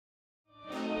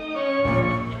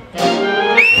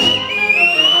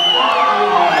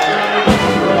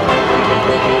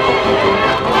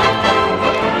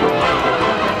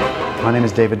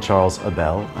is David Charles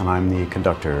Abell, and I'm the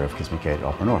conductor of Kiss Me Kate at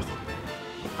Opera North.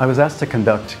 I was asked to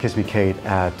conduct Kiss Me Kate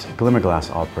at Glimmerglass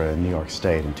Opera in New York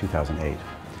State in 2008.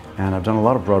 And I've done a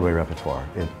lot of Broadway repertoire.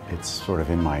 It's sort of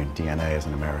in my DNA as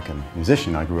an American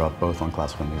musician. I grew up both on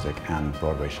classical music and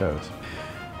Broadway shows.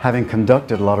 Having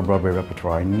conducted a lot of Broadway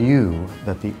repertoire, I knew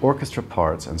that the orchestra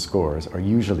parts and scores are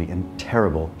usually in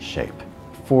terrible shape.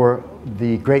 For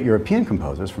the great European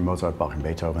composers, from Mozart, Bach, and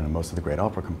Beethoven, and most of the great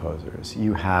opera composers,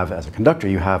 you have, as a conductor,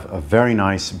 you have a very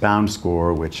nice bound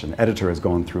score which an editor has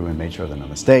gone through and made sure there are no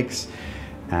mistakes,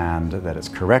 and that it's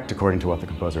correct according to what the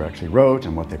composer actually wrote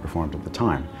and what they performed at the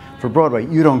time. For Broadway,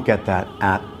 you don't get that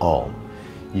at all.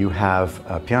 You have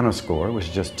a piano score, which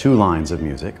is just 2 lines of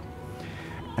music,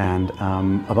 and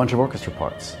a bunch of orchestra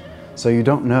parts. So you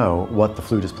don't know what the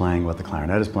flute is playing, what the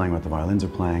clarinet is playing, what the violins are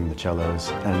playing, the cellos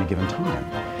at any given time.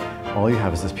 All you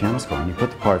have is this piano score, and you put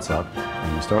the parts up,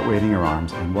 and you start waving your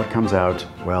arms, and what comes out,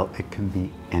 well, it can be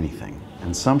anything.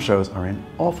 And some shows are in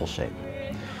awful shape.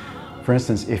 For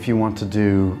instance, if you want to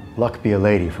do Luck Be a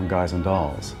Lady from Guys and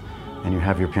Dolls, and you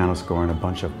have your piano score and a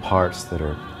bunch of parts that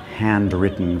are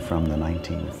handwritten from the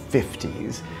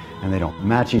 1950s, and they don't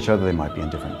match each other, they might be in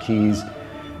different keys,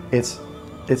 it's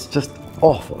just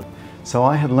awful. So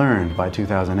I had learned by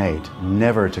 2008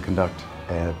 never to conduct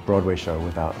a Broadway show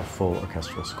without a full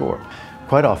orchestral score.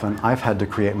 Quite often, I've had to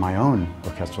create my own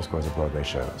orchestral scores of Broadway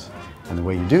shows. And the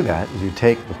way you do that is you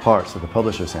take the parts that the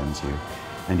publisher sends you,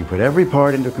 and you put every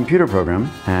part into a computer program,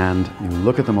 and you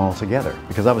look at them all together.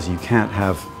 Because obviously you can't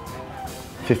have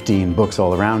 15 books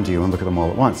all around you and look at them all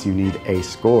at once. You need a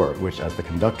score, which as the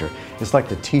conductor, is like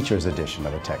the teacher's edition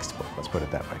of a textbook, let's put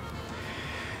it that way.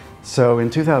 So in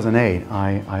 2008,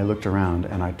 I looked around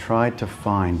and I tried to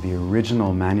find the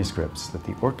original manuscripts that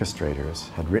the orchestrators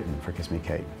had written for Kiss Me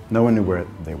Kate. No one knew where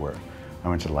they were. I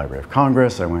went to the Library of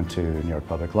Congress, I went to New York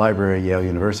Public Library, Yale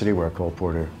University, where Cole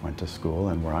Porter went to school,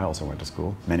 and where I also went to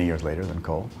school, many years later than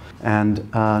Cole. And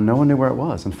no one knew where it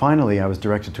was. And finally, I was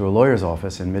directed to a lawyer's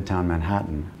office in Midtown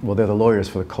Manhattan. Well, they're the lawyers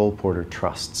for the Cole Porter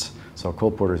Trusts. So Cole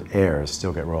Porter's heirs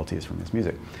still get royalties from his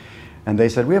music. And they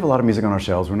said, we have a lot of music on our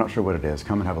shelves, we're not sure what it is,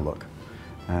 come and have a look.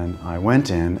 And I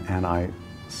went in and I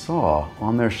saw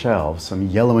on their shelves some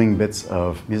yellowing bits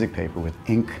of music paper with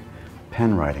ink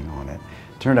pen writing on it.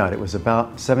 Turned out it was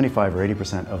about 75 or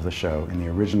 80% of the show in the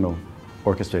original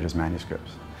orchestrators'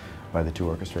 manuscripts by the 2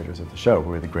 orchestrators of the show,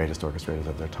 who were the greatest orchestrators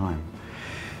of their time.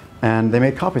 And they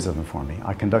made copies of them for me.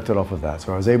 I conducted off of that,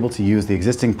 so I was able to use the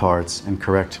existing parts and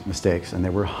correct mistakes, and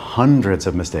there were hundreds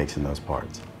of mistakes in those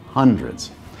parts, hundreds.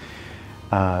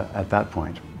 At that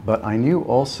point. But I knew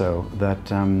also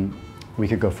that we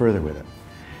could go further with it.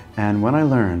 And when I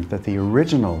learned that the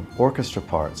original orchestra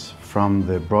parts from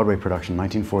the Broadway production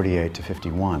 1948 to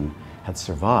 51 had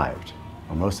survived,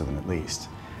 or most of them at least,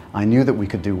 I knew that we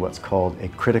could do what's called a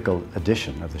critical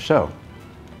edition of the show.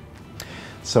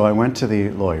 So I went to the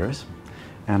lawyers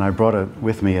and I brought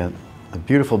with me a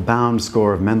beautiful bound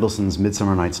score of Mendelssohn's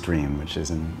Midsummer Night's Dream, which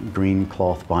is in green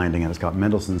cloth binding, and it's got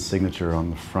Mendelssohn's signature on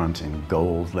the front in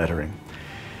gold lettering.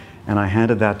 And I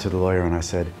handed that to the lawyer and I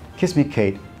said, Kiss Me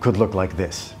Kate could look like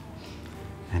this.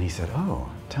 And he said, oh,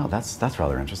 that's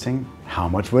rather interesting. How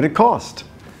much would it cost?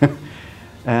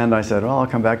 And I said, well, I'll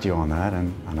come back to you on that,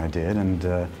 and I did.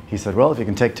 And he said, well, if you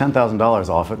can take $10,000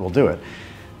 off it, we'll do it.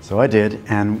 So I did,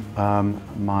 and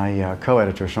my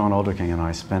co-editor, Sean Alderking, and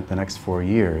I spent the next 4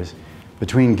 years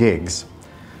between gigs,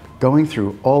 going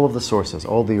through all of the sources,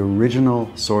 all the original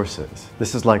sources.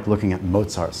 This is like looking at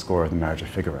Mozart's score of The Marriage of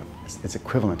Figaro. It's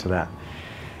equivalent to that.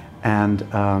 And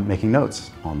making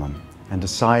notes on them and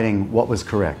deciding what was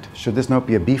correct. Should this note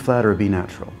be a B flat or a B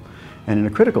natural? And in a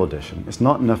critical edition, it's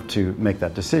not enough to make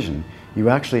that decision. You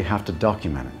actually have to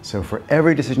document it. So for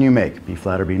every decision you make, B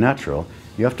flat or B natural,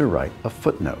 you have to write a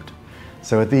footnote.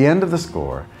 So at the end of the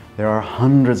score, there are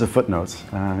hundreds of footnotes.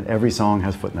 Every song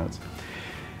has footnotes.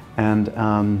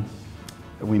 And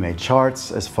we made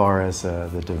charts as far as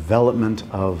the development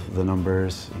of the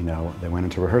numbers. You know, they went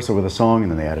into rehearsal with a song,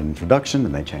 and then they added an introduction,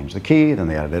 and they changed the key, then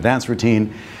they added a dance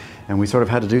routine, and we sort of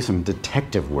had to do some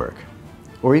detective work.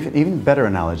 Or even better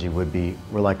analogy would be,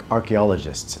 we're like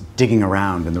archaeologists digging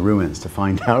around in the ruins to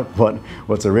find out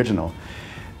what's original.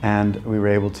 And we were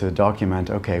able to document,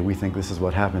 okay, we think this is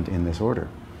what happened in this order.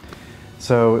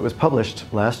 So it was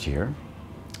published last year.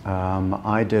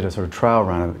 I did a sort of trial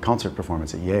run of a concert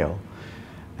performance at Yale,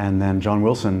 and then John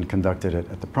Wilson conducted it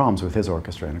at the Proms with his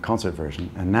orchestra in a concert version.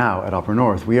 And now at Opera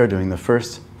North, we are doing the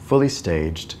first fully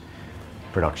staged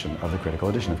production of the critical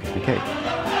edition of Kiss Me Kate.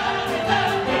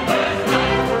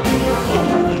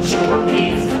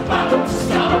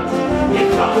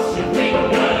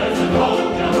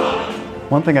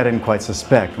 One thing I didn't quite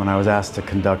suspect when I was asked to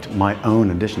conduct my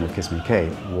own edition of Kiss Me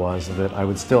Kate was that I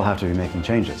would still have to be making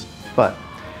changes. But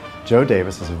Joe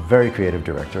Davis is a very creative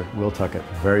director, Will Tuckett,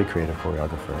 very creative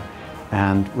choreographer,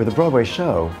 and with a Broadway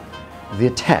show, the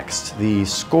text, the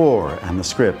score, and the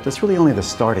script, that's really only the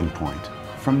starting point.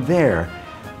 From there,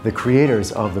 the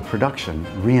creators of the production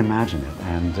reimagine it,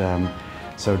 and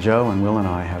so Joe and Will and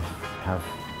I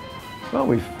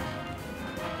we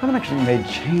haven't actually made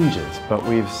changes, but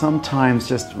we've sometimes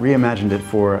just reimagined it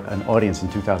for an audience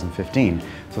in 2015.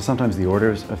 So sometimes the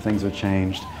orders of things are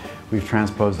changed. We've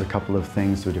transposed a couple of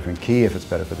things to a different key if it's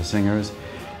better for the singers.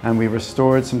 And we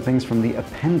restored some things from the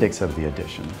appendix of the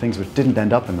edition, things which didn't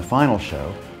end up in the final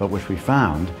show, but which we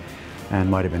found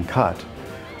and might have been cut.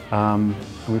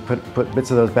 We put bits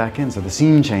of those back in. So the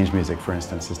scene change music, for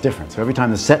instance, is different. So every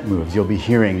time the set moves, you'll be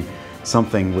hearing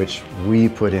something which we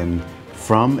put in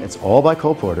from, it's all by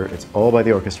Cole Porter, it's all by the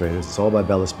orchestrators, it's all by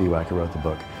Bella Spiewak, who wrote the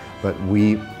book, but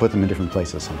we put them in different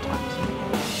places sometimes.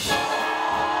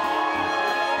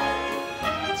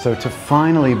 So to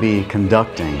finally be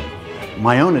conducting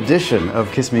my own edition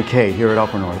of Kiss Me Kate here at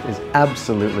Opera North is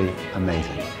absolutely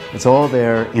amazing. It's all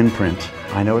there in print.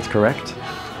 I know it's correct,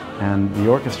 and the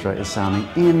orchestra is sounding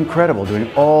incredible,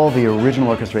 doing all the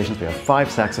original orchestrations. We have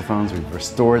 5 saxophones, we've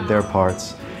restored their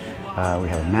parts. We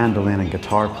have a mandolin and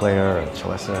guitar player, a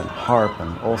cellista and harp,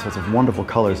 and all sorts of wonderful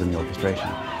colors in the orchestration.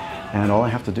 And all I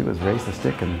have to do is raise the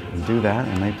stick and do that,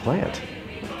 and they play it.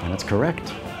 And it's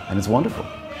correct, and it's wonderful.